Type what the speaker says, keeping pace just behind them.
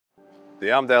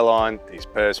The Armadale Line is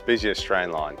Perth's busiest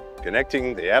train line,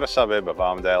 connecting the outer suburb of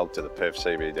Armadale to the Perth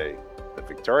CBD. The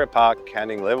Victoria Park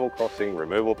Canning Level Crossing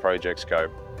Removal Project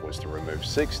scope was to remove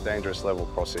 6 dangerous level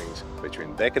crossings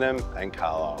between Beckenham and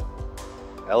Carlisle,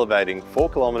 elevating 4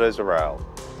 kilometres of rail.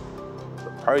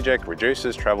 The project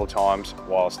reduces travel times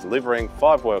whilst delivering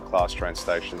 5 world-class train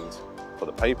stations for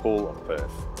the people of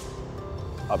Perth.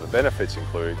 Other benefits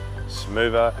include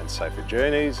smoother and safer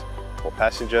journeys for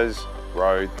passengers,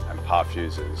 road and path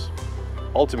users.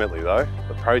 Ultimately though,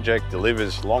 the project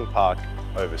delivers Long Park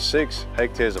over 6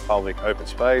 hectares of public open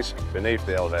space beneath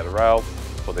the elevated rail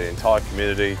for the entire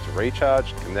community to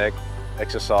recharge, connect,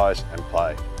 exercise and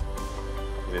play.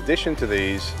 In addition to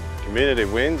these community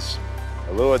wins,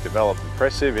 Allure developed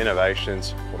impressive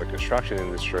innovations for the construction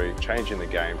industry, changing the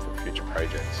game for future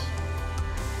projects.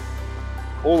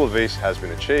 All of this has been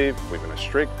achieved within a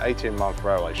strict 18-month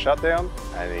railway shutdown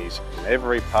and is in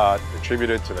every part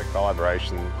attributed to the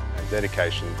collaboration and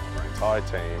dedication of our entire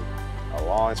team,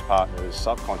 alliance partners,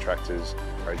 subcontractors,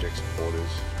 project supporters,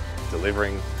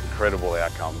 delivering incredible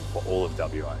outcome for all of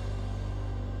WA.